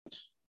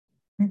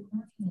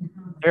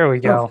There we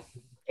go.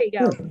 There you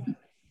go.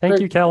 Thank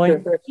you, Kelly.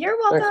 You're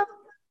welcome.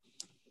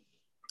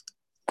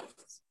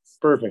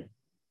 Perfect.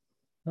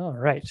 All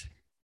right.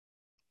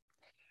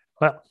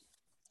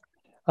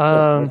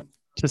 Well,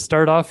 to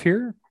start off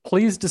here,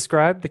 please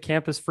describe the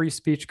Campus Free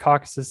Speech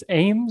Caucus's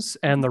aims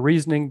and the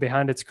reasoning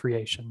behind its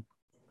creation.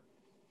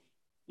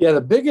 Yeah,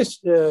 the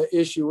biggest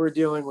issue we're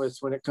dealing with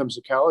when it comes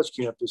to college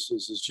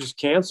campuses is just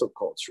cancel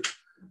culture.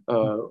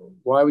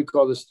 Why we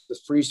call this the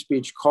Free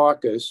Speech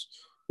Caucus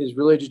is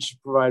really to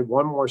just provide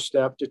one more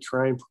step to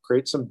try and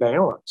create some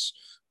balance.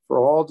 For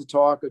all the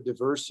talk of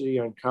diversity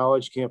on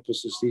college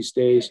campuses these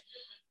days,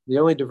 the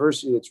only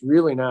diversity that's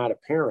really not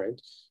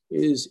apparent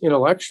is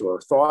intellectual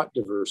or thought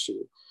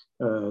diversity.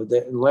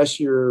 That unless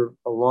you're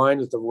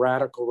aligned with the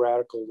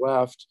radical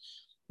left,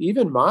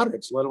 even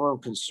moderates, let alone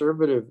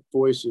conservative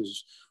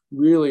voices,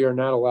 really are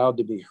not allowed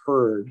to be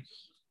heard.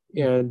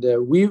 And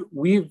we've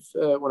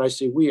when I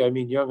say we, I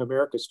mean Young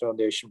America's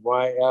Foundation,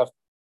 YF.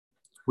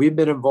 We've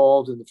been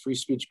involved in the free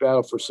speech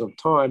battle for some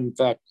time. In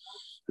fact,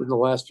 in the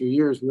last few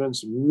years, we've done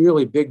some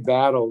really big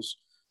battles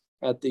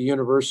at the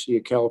University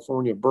of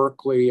California,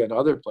 Berkeley, and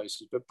other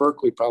places, but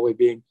Berkeley probably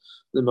being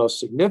the most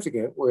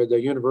significant, where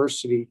the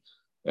university,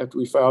 after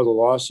we filed a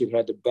lawsuit,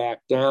 had to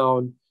back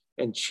down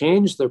and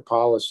change their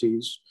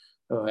policies,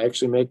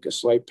 actually make a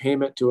slight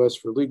payment to us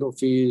for legal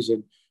fees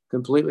and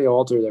completely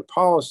alter their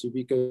policy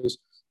because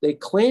they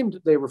claimed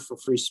they were for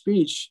free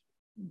speech,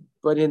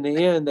 but in the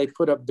end, they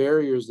put up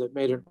barriers that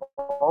made it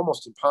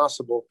almost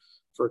impossible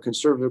for a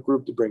conservative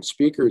group to bring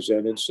speakers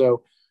in. And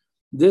so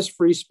this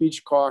Free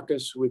Speech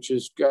Caucus, which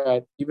has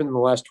got, even in the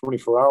last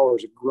 24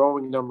 hours, a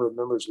growing number of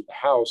members of the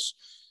House,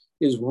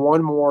 is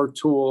one more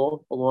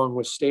tool, along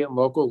with state and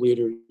local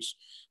leaders,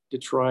 to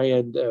try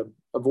and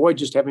avoid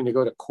just having to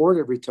go to court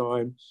every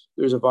time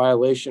there's a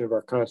violation of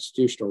our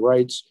constitutional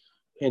rights,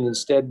 and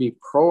instead be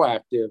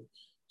proactive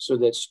so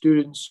that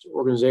students,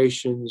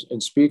 organizations,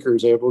 and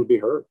speakers are able to be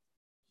heard.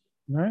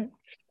 All right.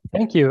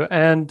 Thank you.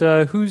 And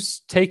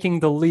who's taking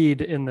the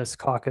lead in this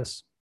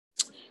caucus?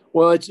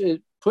 Well, it's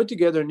put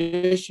together,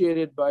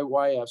 initiated by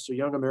YF, so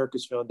Young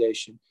America's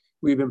Foundation.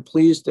 We've been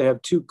pleased to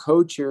have two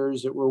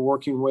co-chairs that we're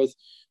working with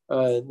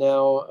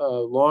now,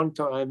 a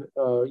longtime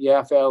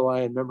YAF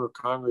ally and member of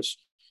Congress,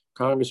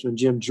 Congressman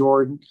Jim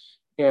Jordan,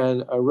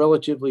 and a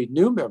relatively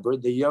new member,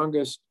 the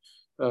youngest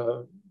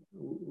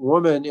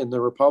woman in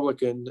the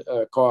Republican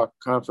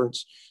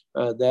conference,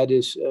 that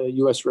is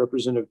U.S.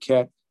 Representative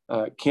Kat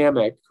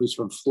Cammack, who's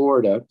from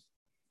Florida.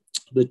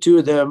 The two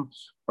of them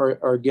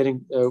are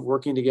getting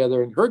working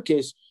together. In her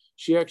case,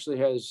 she actually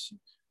has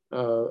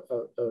a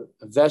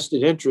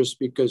vested interest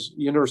because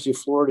the University of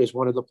Florida is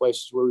one of the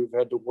places where we've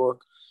had to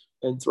work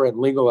and threaten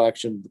legal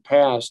action in the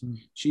past.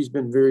 She's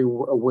been very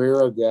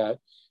aware of that.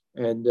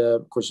 And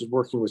of course, is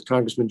working with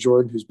Congressman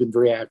Jordan, who's been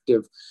very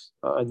active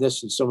on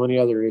this and so many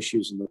other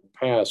issues in the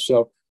past.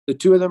 So the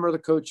two of them are the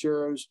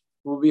co-chairs.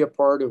 We'll be a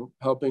part of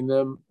helping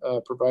them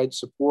provide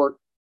support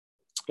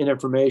and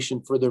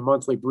information for their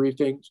monthly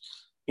briefings.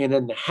 And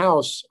in the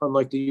House,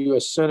 unlike the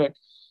U.S. Senate,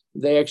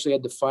 they actually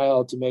had to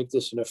file to make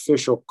this an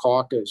official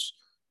caucus.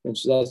 And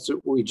so that's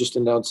what we just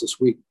announced this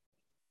week.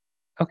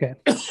 Okay,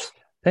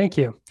 thank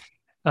you.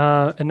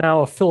 And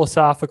now a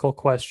philosophical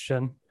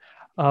question.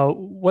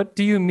 What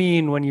do you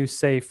mean when you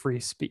say free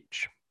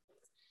speech?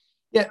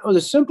 Yeah, well,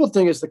 the simple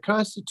thing is the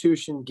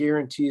Constitution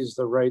guarantees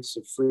the rights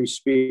of free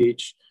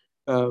speech.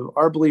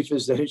 Our belief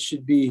is that it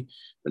should be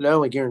not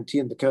only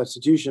guaranteed in the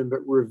Constitution,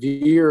 but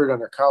revered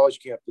on our college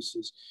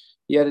campuses,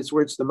 yet it's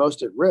where it's the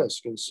most at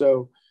risk. And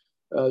so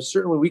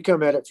certainly we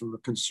come at it from a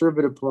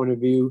conservative point of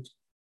view,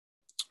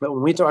 but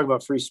when we talk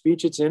about free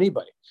speech, it's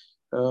anybody.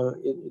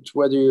 It's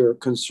whether you're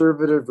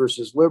conservative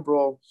versus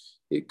liberal.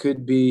 It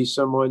could be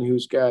someone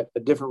who's got a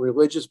different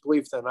religious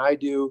belief than I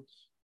do.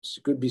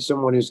 It could be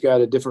someone who's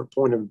got a different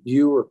point of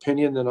view or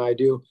opinion than I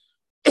do.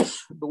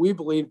 But we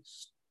believe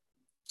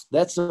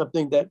that's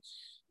something that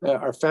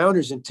our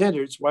founders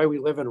intended. It's why we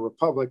live in a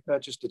republic,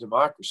 not just a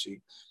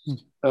democracy,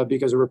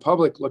 because a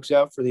republic looks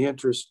out for the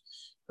interest.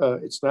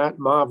 It's not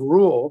mob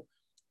rule.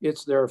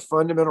 It's their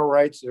fundamental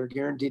rights that are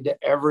guaranteed to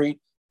every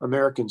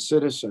American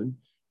citizen.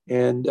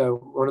 And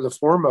one of the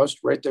foremost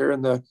right there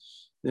in the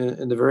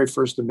very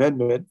First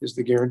Amendment is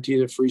the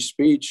guarantee of free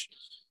speech.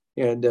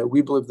 And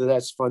we believe that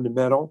that's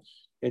fundamental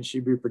and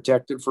should be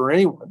protected for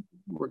anyone,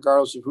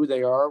 regardless of who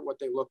they are, what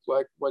they look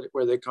like,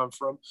 where they come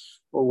from,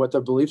 or what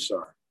their beliefs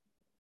are.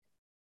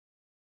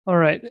 All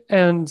right.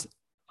 And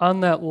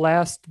on that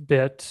last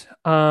bit,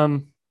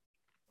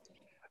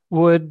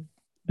 would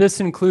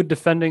this include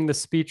defending the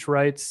speech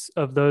rights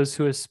of those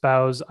who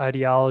espouse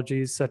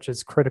ideologies such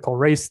as critical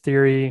race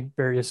theory,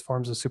 various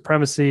forms of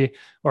supremacy,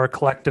 or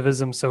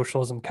collectivism,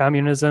 socialism,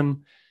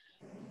 communism?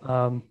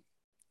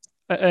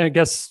 I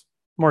guess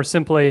more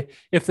simply,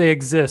 if they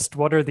exist,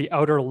 what are the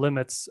outer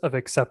limits of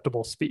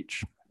acceptable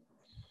speech?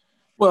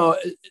 Well,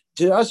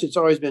 to us, it's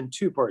always been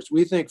two parts.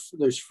 We think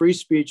there's free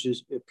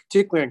speeches,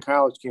 particularly on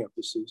college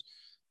campuses.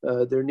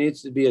 There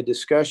needs to be a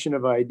discussion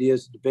of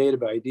ideas, a debate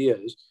of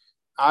ideas.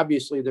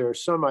 Obviously, there are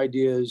some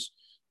ideas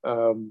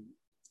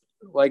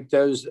like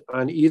those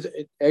on either.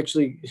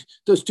 Actually,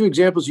 those two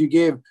examples you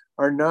gave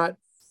are not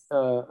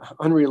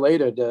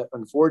unrelated,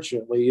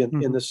 unfortunately,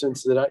 in the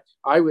sense that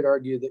I would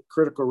argue that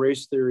critical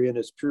race theory in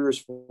its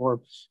purest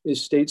form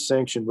is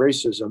state-sanctioned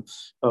racism.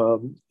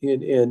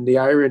 And the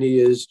irony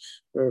is,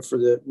 for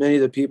many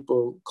of the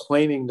people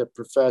claiming to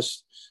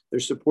profess their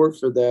support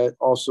for that,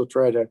 also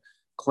try to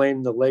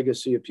claim the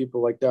legacy of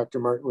people like Dr.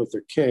 Martin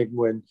Luther King,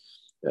 when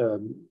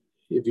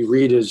if you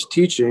read his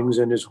teachings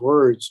and his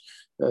words,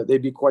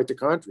 they'd be quite the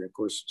contrary. Of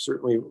course,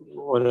 certainly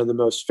one of the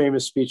most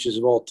famous speeches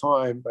of all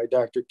time by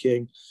Dr.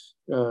 King,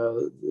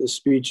 the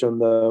speech on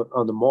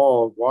the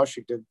Mall of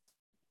Washington.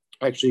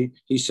 Actually,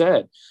 he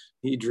said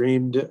he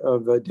dreamed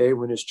of a day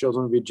when his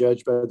children would be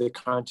judged by the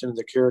content of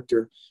the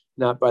character,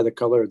 not by the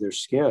color of their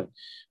skin.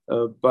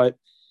 But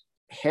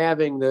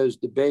having those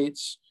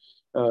debates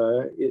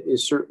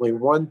is certainly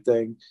one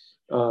thing.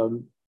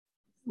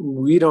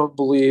 We don't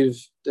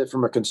believe that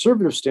from a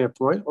conservative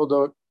standpoint,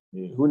 although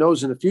who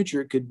knows, in the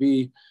future it could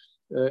be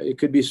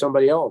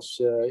somebody else.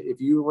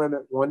 If you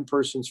limit one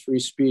person's free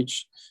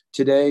speech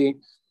today,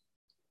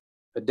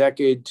 a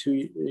decade,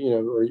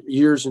 or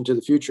years into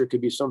the future, it could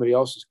be somebody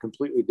else's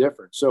completely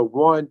different. So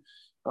one,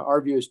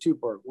 our view is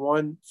two-part.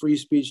 One, free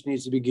speech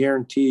needs to be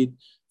guaranteed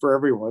for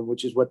everyone,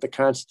 which is what the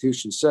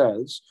Constitution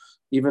says,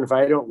 even if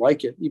I don't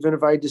like it, even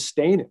if I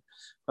disdain it.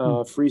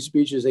 Free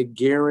speech is a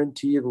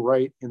guaranteed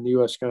right in the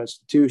U.S.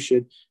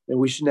 Constitution, and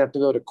we shouldn't have to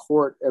go to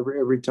court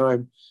every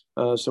time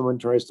someone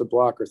tries to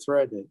block or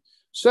threaten it.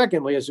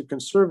 Secondly, as a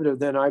conservative,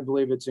 then I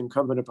believe it's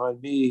incumbent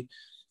upon me,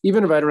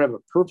 even if I don't have a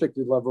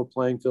perfectly level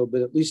playing field,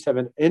 but at least have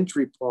an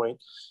entry point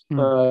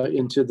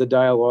into the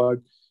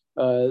dialogue,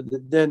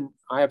 then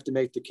I have to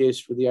make the case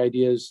for the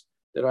ideas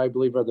that I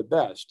believe are the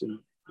best. And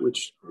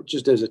which,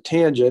 just as a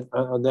tangent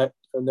on that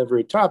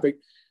very topic,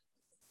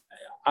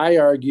 I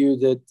argue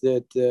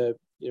that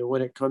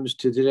when it comes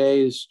to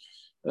today's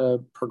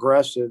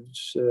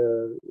progressives,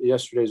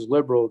 yesterday's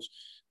liberals,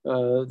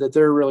 that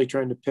they're really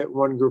trying to pit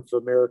one group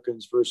of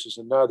Americans versus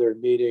another,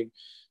 meaning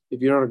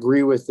if you don't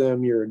agree with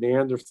them, you're a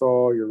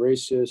Neanderthal, you're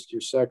racist,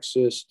 you're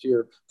sexist,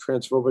 you're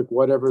transphobic,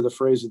 whatever the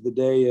phrase of the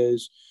day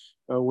is,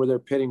 where they're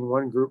pitting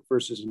one group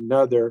versus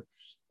another.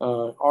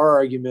 Our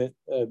argument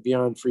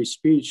beyond free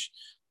speech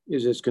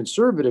is, as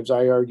conservatives,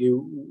 I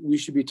argue, we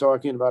should be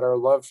talking about our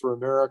love for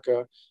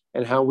America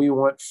and how we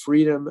want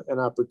freedom and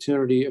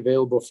opportunity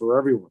available for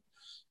everyone,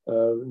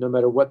 no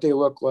matter what they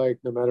look like,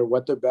 no matter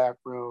what their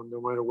background, no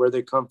matter where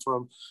they come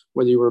from,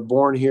 whether you were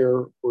born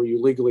here or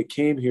you legally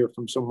came here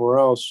from somewhere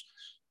else.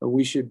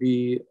 We should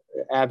be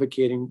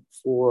advocating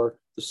for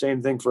the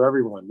same thing for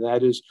everyone.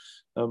 That is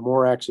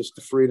more access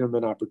to freedom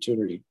and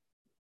opportunity.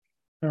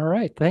 All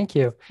right, thank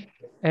you.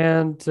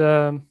 And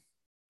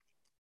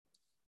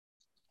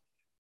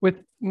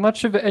with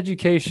much of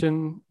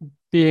education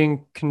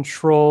being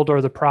controlled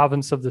or the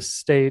province of the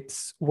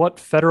states,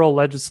 what federal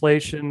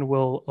legislation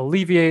will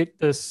alleviate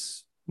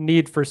this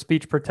need for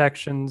speech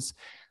protections?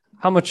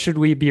 How much should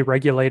we be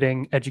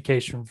regulating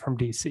education from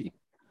DC?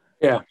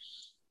 Yeah.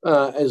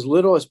 As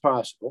little as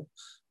possible.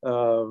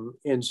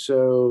 And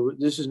so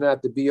this is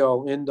not the be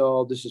all end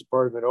all. This is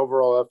part of an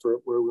overall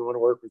effort where we want to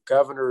work with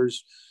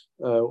governors,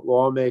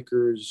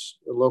 lawmakers,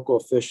 local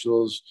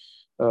officials,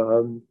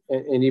 and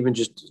even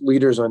just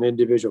leaders on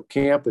individual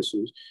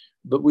campuses.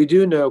 But we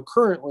do know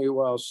currently,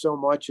 while so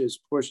much is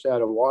pushed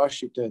out of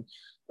Washington,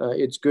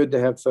 it's good to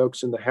have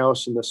folks in the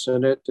House and the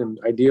Senate, and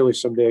ideally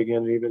someday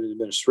again, even the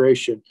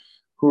administration,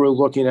 who are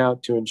looking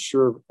out to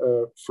ensure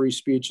free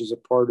speech is a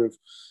part of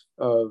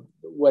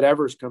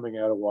whatever's coming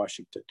out of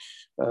Washington.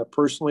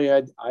 Personally,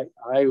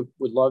 I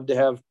would love to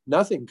have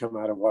nothing come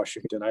out of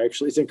Washington. I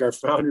actually think our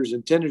founders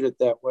intended it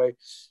that way.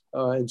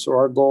 And so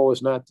our goal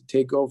is not to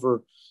take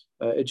over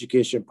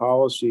education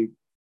policy,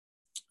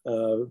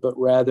 but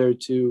rather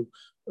to,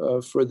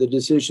 for the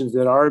decisions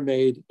that are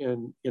made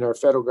in our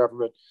federal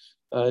government,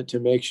 to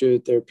make sure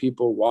that there are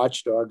people,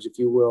 watchdogs, if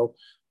you will,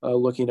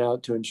 looking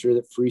out to ensure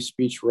that free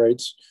speech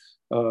rights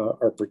are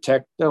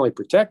not only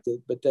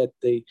protected, but that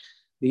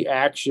the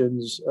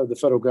actions of the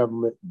federal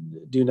government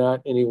do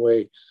not in any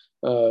way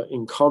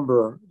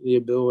encumber the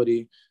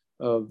ability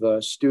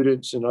of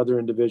students and other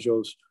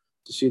individuals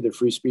to see their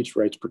free speech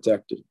rights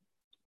protected.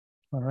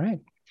 All right.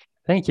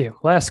 Thank you.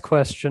 Last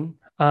question.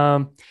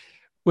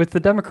 With the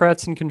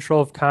Democrats in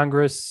control of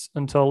Congress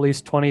until at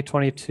least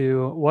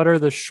 2022, what are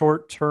the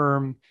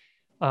short-term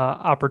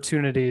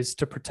opportunities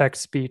to protect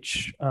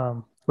speech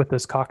with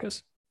this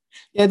caucus?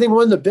 Yeah, I think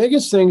one of the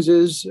biggest things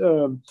is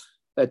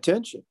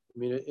attention. I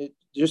mean,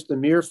 just the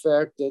mere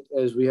fact that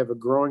as we have a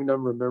growing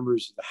number of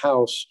members of the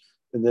House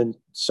and then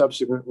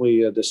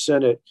subsequently the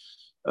Senate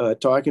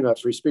talking about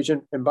free speech.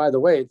 And by the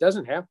way, it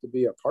doesn't have to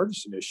be a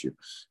partisan issue.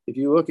 If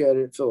you look at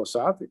it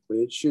philosophically,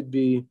 there should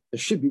be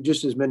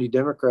just as many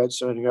Democrats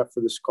signing up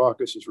for this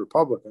caucus as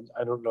Republicans.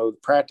 I don't know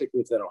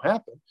practically if that'll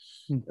happen.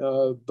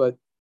 But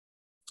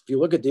if you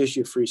look at the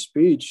issue of free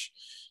speech,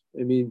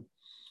 I mean,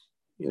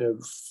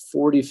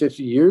 40,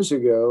 50 years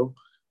ago,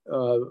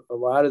 a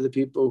lot of the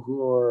people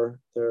who are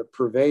the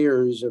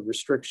purveyors of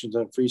restrictions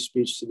on free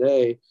speech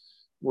today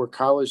were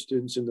college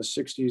students in the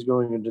 60s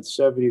going into the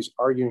 70s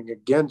arguing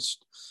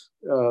against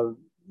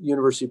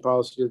university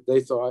policy that they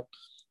thought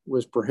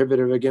was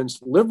prohibitive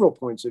against liberal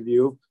points of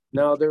view.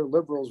 Now they're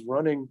liberals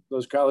running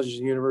those colleges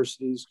and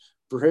universities,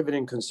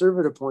 prohibiting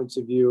conservative points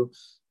of view.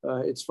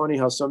 It's funny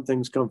how some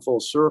things come full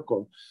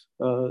circle.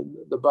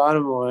 The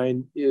bottom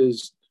line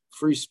is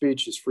free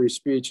speech is free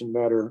speech, no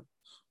matter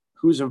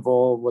who's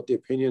involved, what the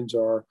opinions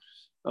are.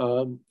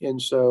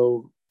 And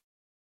so,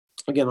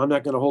 again, I'm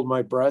not going to hold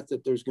my breath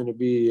that there's going to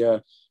be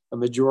a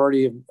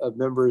majority of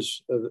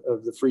members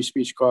of the Free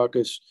Speech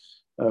Caucus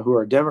who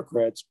are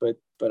Democrats, but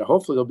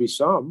hopefully there'll be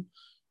some,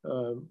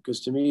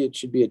 because to me it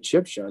should be a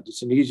chip shot.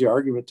 It's an easy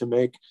argument to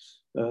make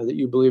that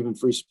you believe in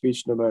free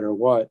speech no matter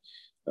what.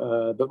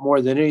 But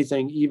more than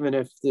anything, even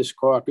if this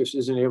caucus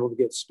isn't able to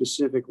get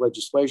specific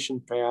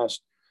legislation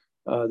passed,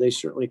 they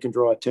certainly can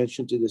draw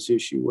attention to this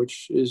issue,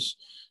 which is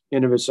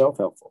in of itself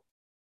helpful.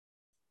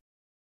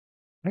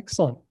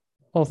 Excellent.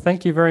 Well,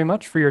 thank you very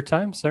much for your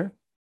time, sir.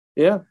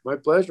 Yeah, my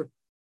pleasure.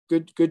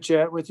 Good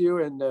chat with you,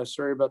 and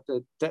sorry about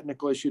the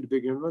technical issue to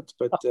begin with,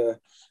 but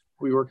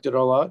we worked it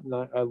all out, and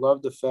I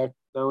love the fact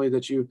not only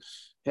that you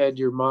had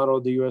your model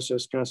of the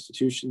USS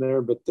Constitution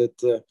there, but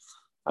that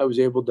I was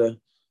able to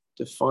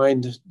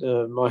find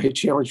my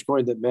challenge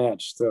coin that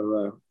matched.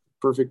 So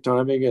perfect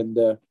timing,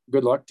 and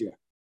good luck to you.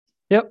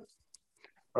 Yep.